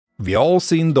We all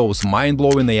seen those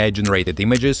mind-blowing AI-generated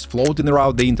images floating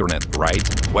around the internet, right?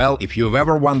 Well, if you've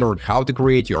ever wondered how to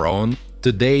create your own,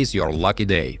 today's your lucky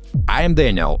day. I'm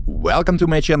Daniel, welcome to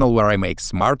my channel where I make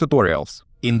smart tutorials.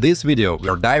 In this video,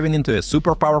 we're diving into a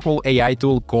super powerful AI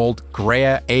tool called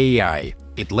Krea AI.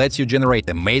 It lets you generate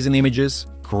amazing images,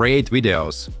 create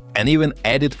videos, and even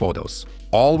edit photos,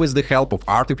 all with the help of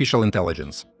artificial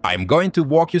intelligence. I'm going to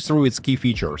walk you through its key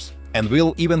features, and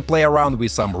we'll even play around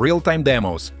with some real-time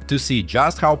demos to see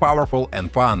just how powerful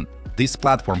and fun this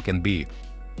platform can be.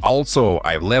 Also,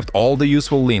 I've left all the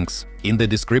useful links in the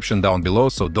description down below,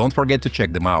 so don't forget to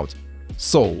check them out.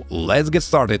 So, let's get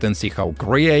started and see how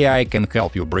Krea AI can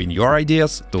help you bring your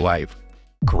ideas to life.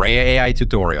 Krea AI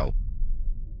tutorial.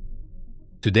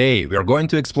 Today, we're going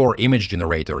to explore image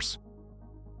generators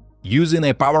using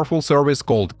a powerful service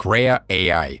called Krea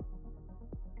AI.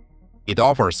 It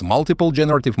offers multiple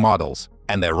generative models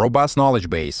and a robust knowledge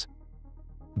base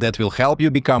that will help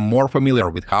you become more familiar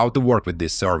with how to work with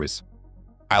this service.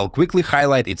 I'll quickly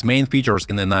highlight its main features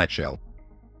in a nutshell.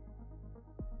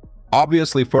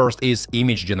 Obviously, first is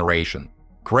image generation.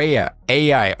 Krea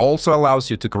AI also allows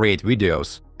you to create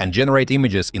videos and generate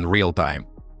images in real time.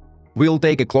 We'll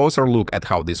take a closer look at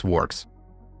how this works.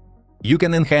 You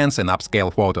can enhance and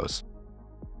upscale photos.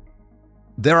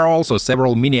 There are also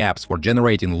several mini-apps for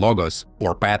generating logos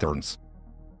or patterns.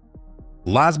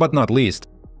 Last but not least,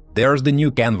 there's the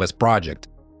new Canvas project.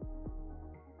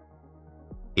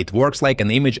 It works like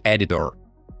an image editor,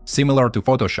 similar to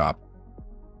Photoshop.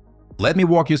 Let me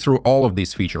walk you through all of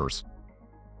these features.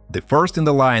 The first in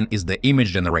the line is the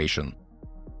image generation.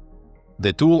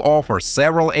 The tool offers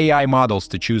several AI models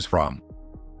to choose from.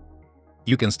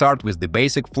 You can start with the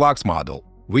basic Flux model,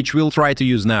 which we'll try to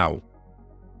use now.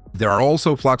 There are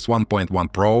also Flux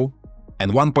 1.1 Pro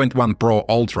and 1.1 Pro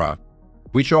Ultra,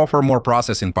 which offer more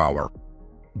processing power.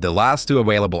 The last two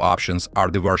available options are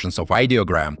the versions of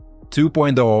Ideogram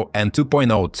 2.0 and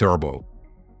 2.0 Turbo.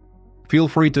 Feel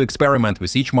free to experiment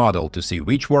with each model to see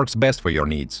which works best for your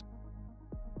needs.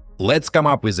 Let's come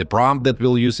up with a prompt that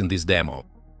we'll use in this demo.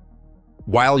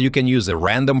 While you can use a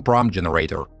random prompt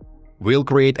generator, we'll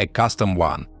create a custom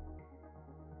one.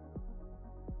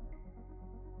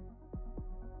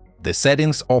 The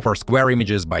settings offer square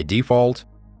images by default,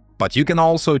 but you can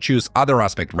also choose other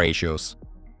aspect ratios,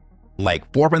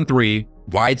 like 4:3,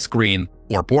 widescreen,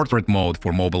 or portrait mode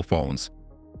for mobile phones.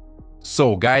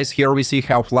 So guys, here we see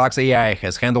how Flux AI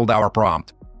has handled our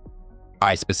prompt.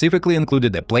 I specifically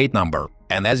included a plate number,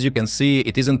 and as you can see,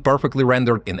 it isn't perfectly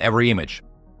rendered in every image.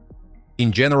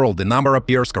 In general, the number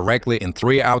appears correctly in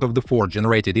 3 out of the 4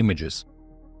 generated images.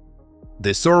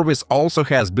 The service also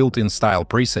has built-in style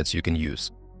presets you can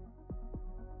use.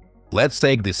 Let's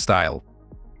take this style.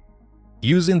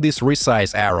 Using this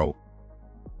resize arrow,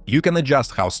 you can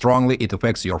adjust how strongly it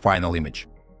affects your final image.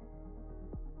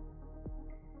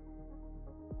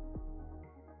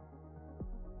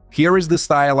 Here is the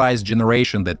stylized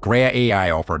generation that Krea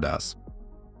AI offered us.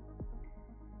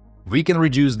 We can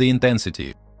reduce the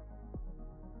intensity.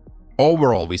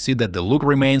 Overall, we see that the look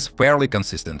remains fairly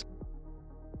consistent.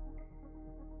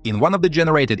 In one of the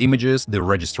generated images, the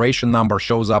registration number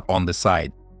shows up on the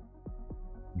side.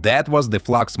 That was the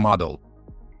Flux model.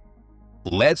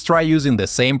 Let's try using the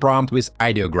same prompt with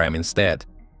Ideogram instead.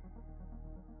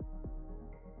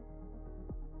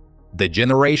 The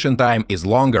generation time is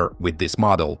longer with this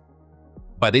model,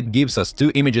 but it gives us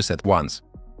 2 images at once.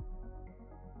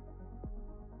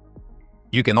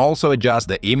 You can also adjust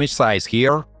the image size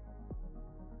here.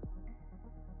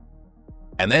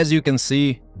 And as you can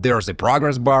see, there's a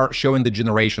progress bar showing the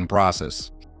generation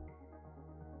process.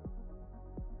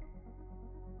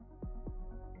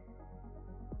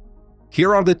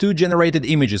 Here are the 2 generated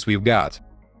images we've got.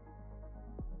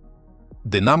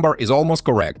 The number is almost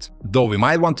correct, though we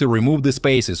might want to remove the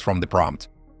spaces from the prompt.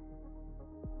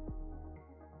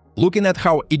 Looking at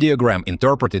how Ideogram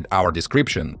interpreted our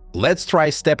description, let's try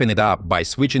stepping it up by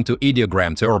switching to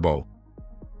Ideogram Turbo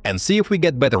and see if we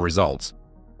get better results.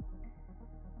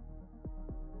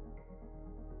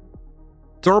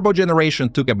 Turbo generation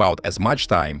took about as much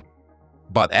time,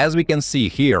 but as we can see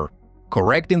here,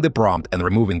 correcting the prompt and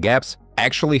removing gaps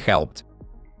actually helped,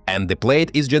 and the plate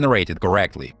is generated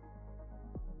correctly.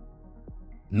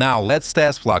 Now let's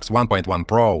test Flux 1.1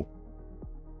 Pro.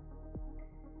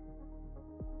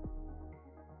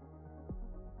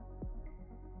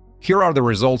 Here are the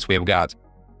results we've got.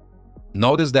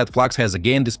 Notice that Flux has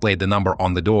again displayed the number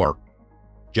on the door,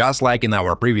 just like in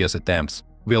our previous attempts.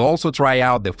 We'll also try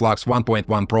out the Flux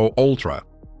 1.1 Pro Ultra.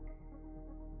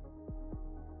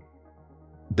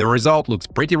 The result looks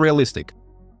pretty realistic,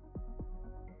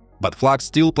 but Flux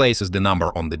still places the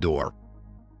number on the door.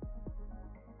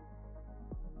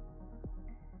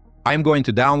 I'm going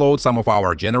to download some of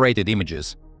our generated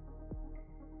images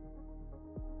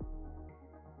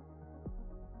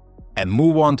and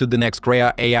move on to the next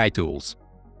Krea AI tools.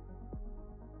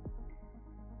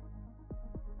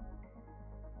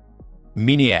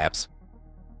 Mini apps.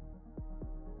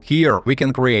 Here we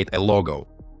can create a logo.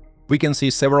 We can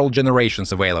see several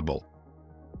generations available.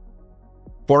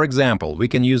 For example, we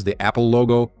can use the Apple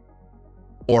logo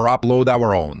or upload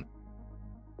our own.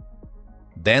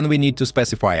 Then we need to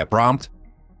specify a prompt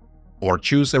or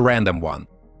choose a random one.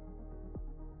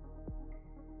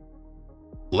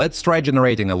 Let's try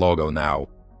generating a logo now.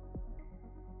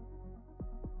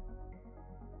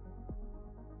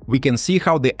 We can see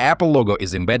how the Apple logo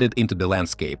is embedded into the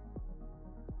landscape.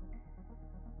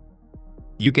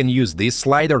 You can use this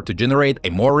slider to generate a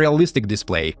more realistic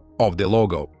display of the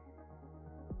logo.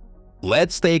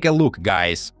 Let's take a look,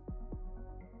 guys.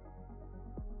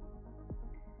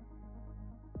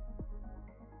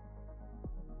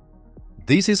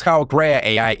 This is how Krea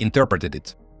AI interpreted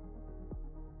it.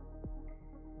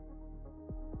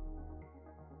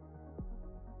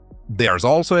 There's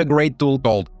also a great tool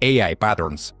called AI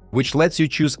Patterns, which lets you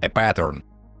choose a pattern.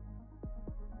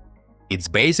 It's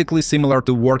basically similar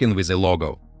to working with a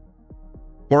logo.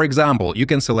 For example, you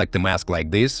can select a mask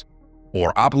like this,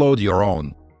 or upload your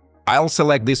own. I'll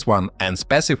select this one and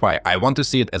specify I want to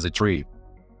see it as a tree.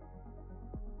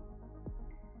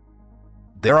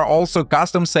 There are also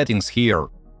custom settings here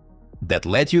that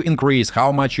let you increase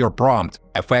how much your prompt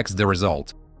affects the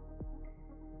result.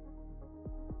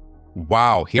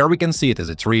 Wow, here we can see it as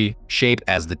a tree, shaped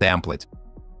as the template.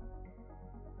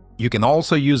 You can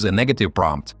also use a negative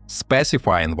prompt,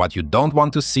 specifying what you don't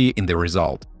want to see in the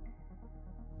result.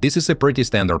 This is a pretty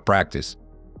standard practice.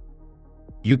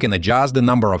 You can adjust the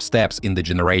number of steps in the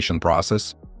generation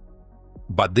process,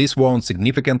 but this won't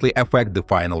significantly affect the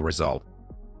final result.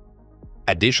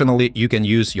 Additionally, you can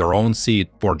use your own seed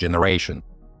for generation.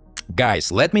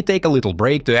 Guys, let me take a little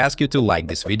break to ask you to like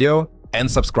this video and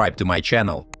subscribe to my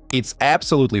channel. It's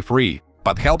absolutely free,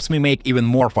 but helps me make even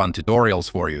more fun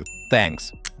tutorials for you.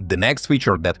 Thanks! The next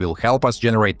feature that will help us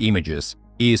generate images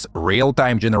is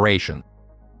real-time generation.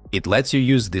 It lets you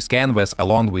use this canvas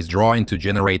along with drawing to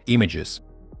generate images.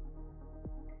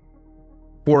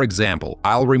 For example,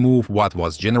 I'll remove what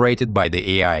was generated by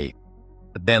the AI.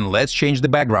 Then let's change the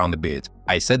background a bit.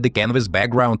 I set the canvas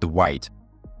background to white.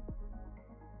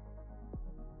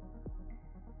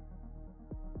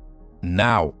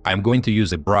 Now I'm going to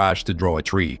use a brush to draw a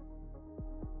tree.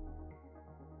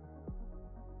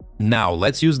 Now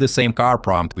let's use the same car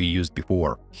prompt we used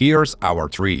before. Here's our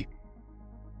tree.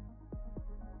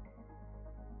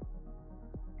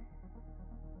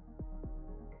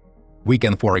 We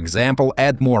can, for example,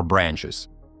 add more branches.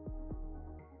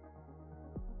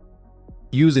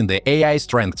 Using the AI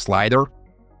strength slider,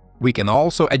 we can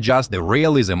also adjust the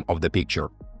realism of the picture.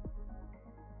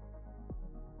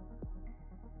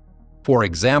 For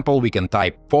example, we can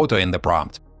type photo in the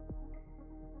prompt.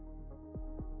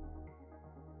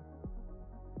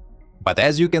 But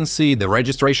as you can see, the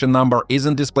registration number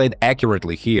isn't displayed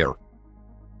accurately here.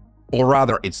 Or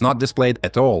rather, it's not displayed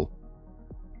at all.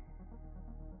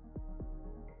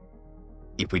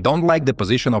 If we don't like the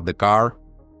position of the car,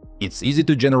 it's easy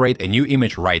to generate a new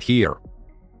image right here.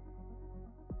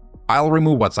 I'll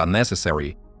remove what's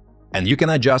unnecessary, and you can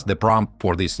adjust the prompt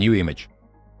for this new image.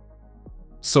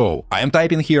 So, I am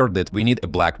typing here that we need a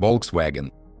black Volkswagen.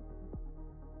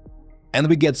 And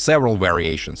we get several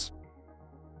variations.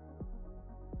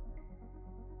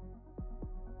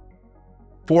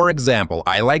 For example,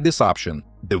 I like this option,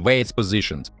 the way it's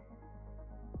positioned.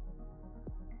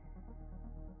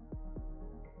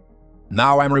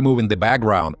 Now I'm removing the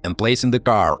background and placing the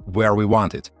car where we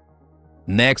want it,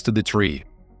 next to the tree.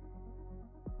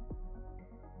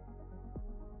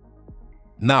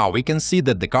 Now we can see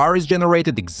that the car is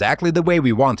generated exactly the way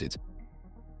we want it.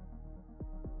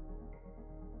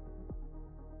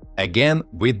 Again,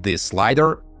 with this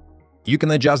slider, you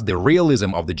can adjust the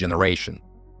realism of the generation.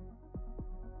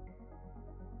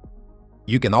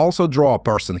 You can also draw a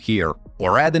person here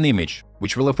or add an image,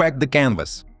 which will affect the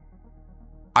canvas.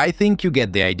 I think you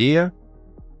get the idea.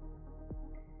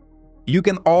 You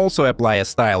can also apply a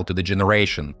style to the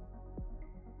generation,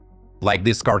 like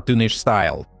this cartoonish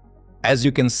style. As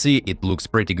you can see, it looks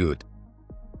pretty good.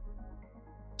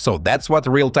 So that's what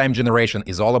real-time generation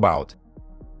is all about.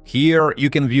 Here you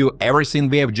can view everything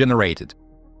we have generated.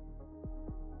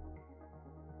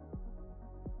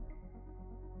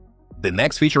 The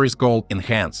next feature is called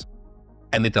Enhance,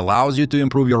 and it allows you to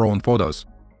improve your own photos.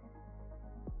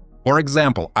 For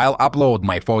example, I'll upload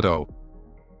my photo,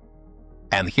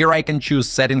 and here I can choose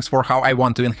settings for how I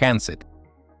want to enhance it.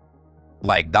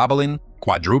 like doubling,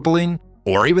 quadrupling,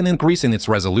 or even increasing its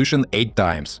resolution 8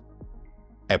 times.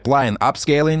 Applying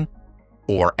upscaling,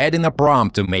 or adding a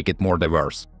prompt to make it more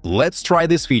diverse. Let's try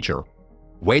this feature.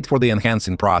 Wait for the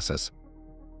enhancing process.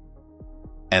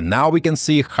 And now we can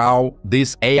see how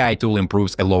this AI tool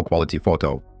improves a low-quality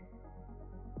photo.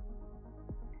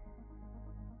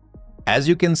 As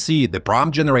you can see, the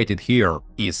prompt generated here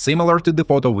is similar to the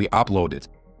photo we uploaded.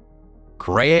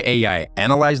 Krea AI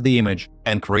analyzed the image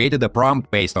and created a prompt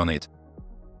based on it.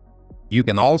 You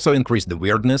can also increase the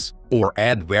weirdness or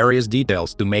add various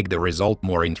details to make the result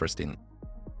more interesting.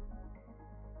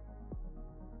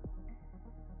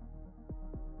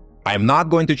 I'm not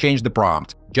going to change the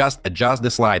prompt, just adjust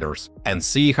the sliders and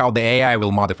see how the AI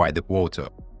will modify the photo.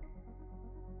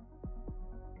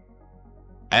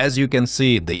 As you can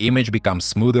see, the image becomes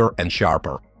smoother and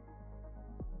sharper.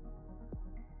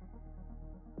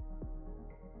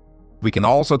 We can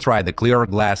also try the clear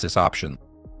glasses option.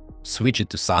 Switch it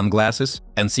to sunglasses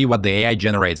and see what the AI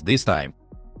generates this time.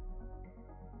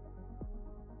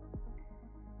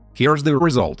 Here's the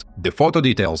result. The photo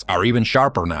details are even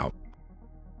sharper now.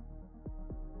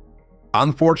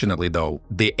 Unfortunately though,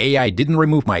 the AI didn't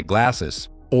remove my glasses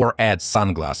or add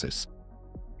sunglasses.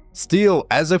 Still,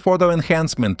 as a photo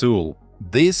enhancement tool,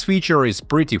 this feature is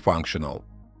pretty functional.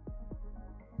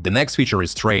 The next feature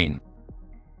is train.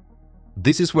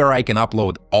 This is where I can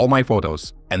upload all my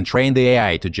photos and train the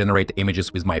AI to generate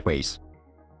images with my face.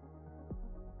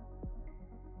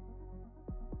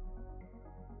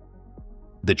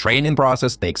 The training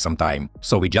process takes some time,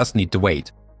 so we just need to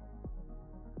wait.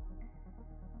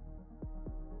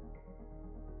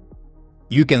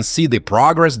 You can see the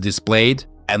progress displayed,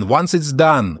 and once it's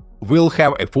done, we'll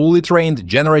have a fully trained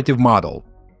generative model.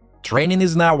 Training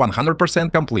is now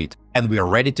 100% complete, and we are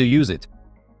ready to use it.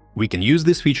 We can use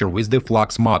this feature with the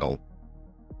Flux model,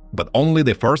 but only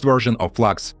the first version of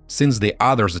Flux, since the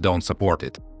others don't support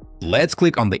it. Let's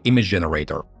click on the image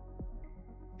generator.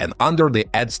 And under the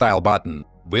Add Style button,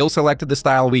 we'll select the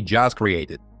style we just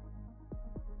created.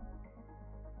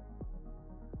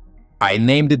 I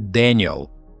named it Daniel.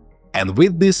 And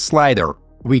with this slider,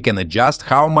 we can adjust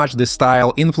how much the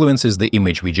style influences the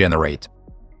image we generate.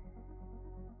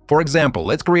 For example,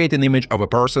 let's create an image of a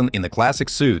person in a classic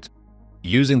suit,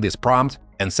 using this prompt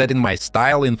and setting my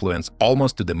style influence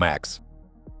almost to the max.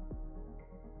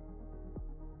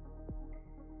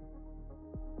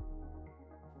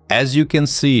 As you can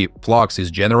see, Flux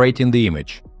is generating the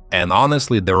image, and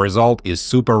honestly, the result is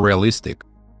super realistic.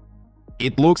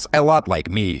 It looks a lot like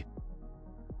me.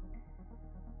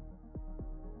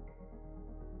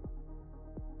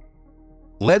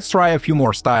 Let's try a few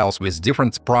more styles with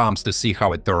different prompts to see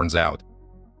how it turns out.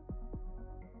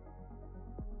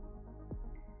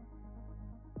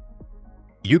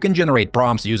 You can generate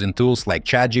prompts using tools like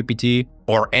ChatGPT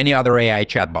or any other AI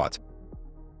chatbot.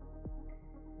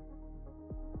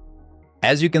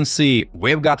 As you can see,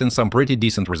 we've gotten some pretty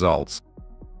decent results.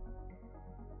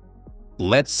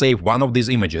 Let's save one of these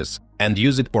images and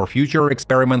use it for future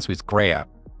experiments with Krea.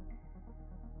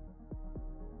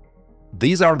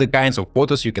 These are the kinds of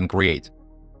photos you can create.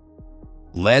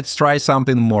 Let's try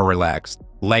something more relaxed,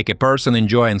 like a person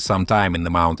enjoying some time in the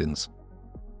mountains.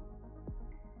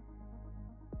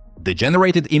 The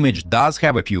generated image does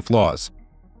have a few flaws,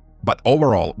 but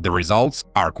overall the results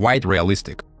are quite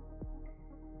realistic.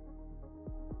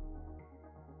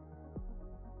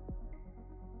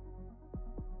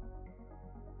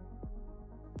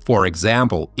 For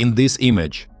example, in this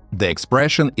image, the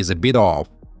expression is a bit off,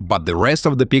 but the rest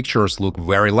of the pictures look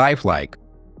very lifelike.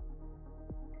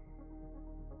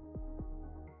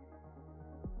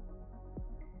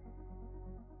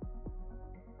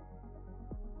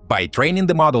 By training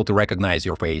the model to recognize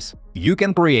your face, you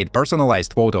can create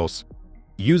personalized photos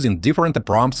using different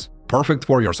prompts, perfect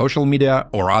for your social media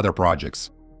or other projects.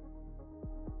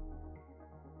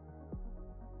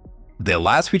 The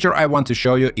last feature I want to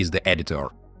show you is the editor.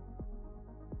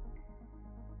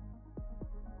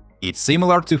 It's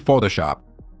similar to Photoshop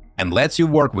and lets you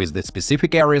work with the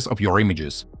specific areas of your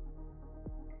images.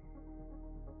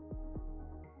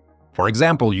 For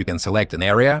example, you can select an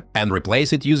area and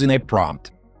replace it using a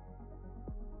prompt.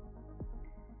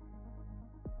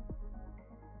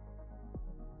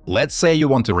 Let's say you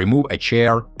want to remove a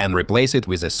chair and replace it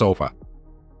with a sofa.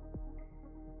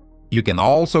 You can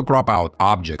also crop out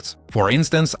objects. For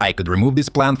instance, I could remove this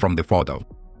plant from the photo.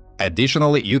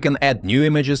 Additionally, you can add new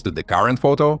images to the current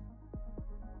photo.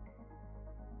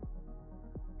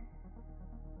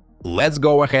 Let's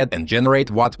go ahead and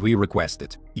generate what we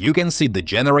requested. You can see the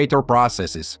generator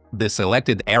processes the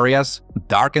selected areas,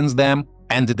 darkens them,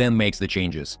 and then makes the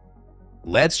changes.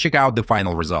 Let's check out the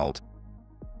final result.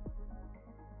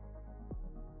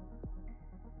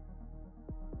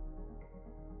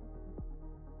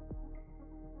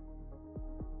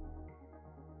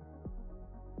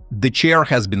 The chair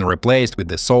has been replaced with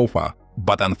the sofa,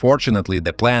 but unfortunately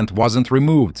the plant wasn't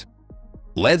removed.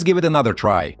 Let's give it another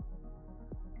try.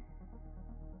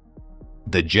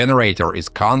 The generator is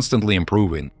constantly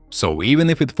improving, so even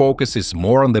if it focuses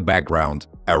more on the background,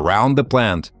 around the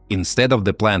plant, instead of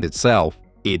the plant itself,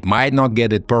 it might not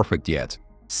get it perfect yet.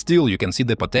 Still, you can see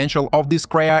the potential of this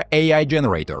Krea AI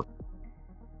generator.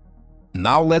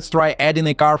 Now let's try adding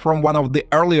a car from one of the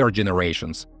earlier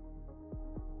generations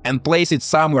and place it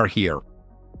somewhere here.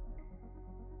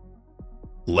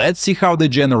 Let's see how the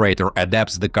generator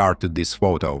adapts the car to this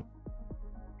photo.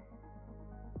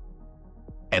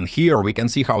 And here we can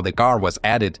see how the car was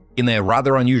added in a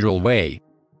rather unusual way.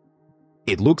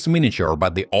 It looks miniature,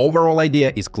 but the overall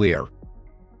idea is clear.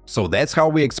 So that's how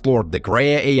we explored the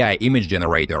Krea AI image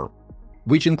generator,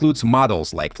 which includes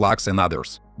models like Flux and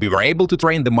others. We were able to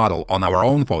train the model on our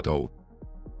own photo.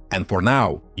 And for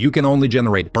now, you can only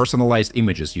generate personalized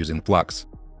images using Flux.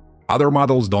 Other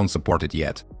models don't support it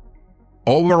yet.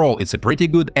 Overall, it's a pretty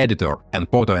good editor and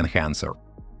photo enhancer.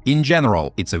 In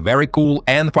general, it's a very cool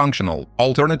and functional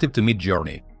alternative to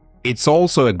Midjourney. It's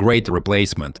also a great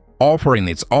replacement, offering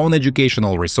its own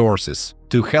educational resources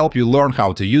to help you learn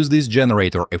how to use this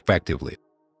generator effectively.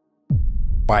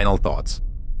 Final thoughts.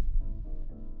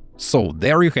 So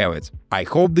there you have it. I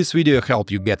hope this video helped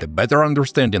you get a better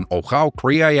understanding of how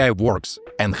Krea AI works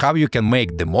and how you can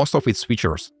make the most of its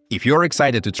features. If you're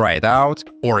excited to try it out,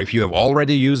 or if you have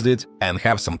already used it and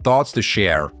have some thoughts to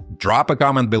share, drop a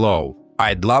comment below.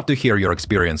 I'd love to hear your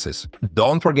experiences.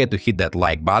 Don't forget to hit that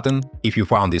like button if you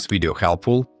found this video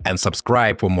helpful and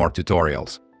subscribe for more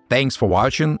tutorials. Thanks for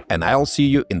watching, and I'll see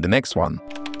you in the next one.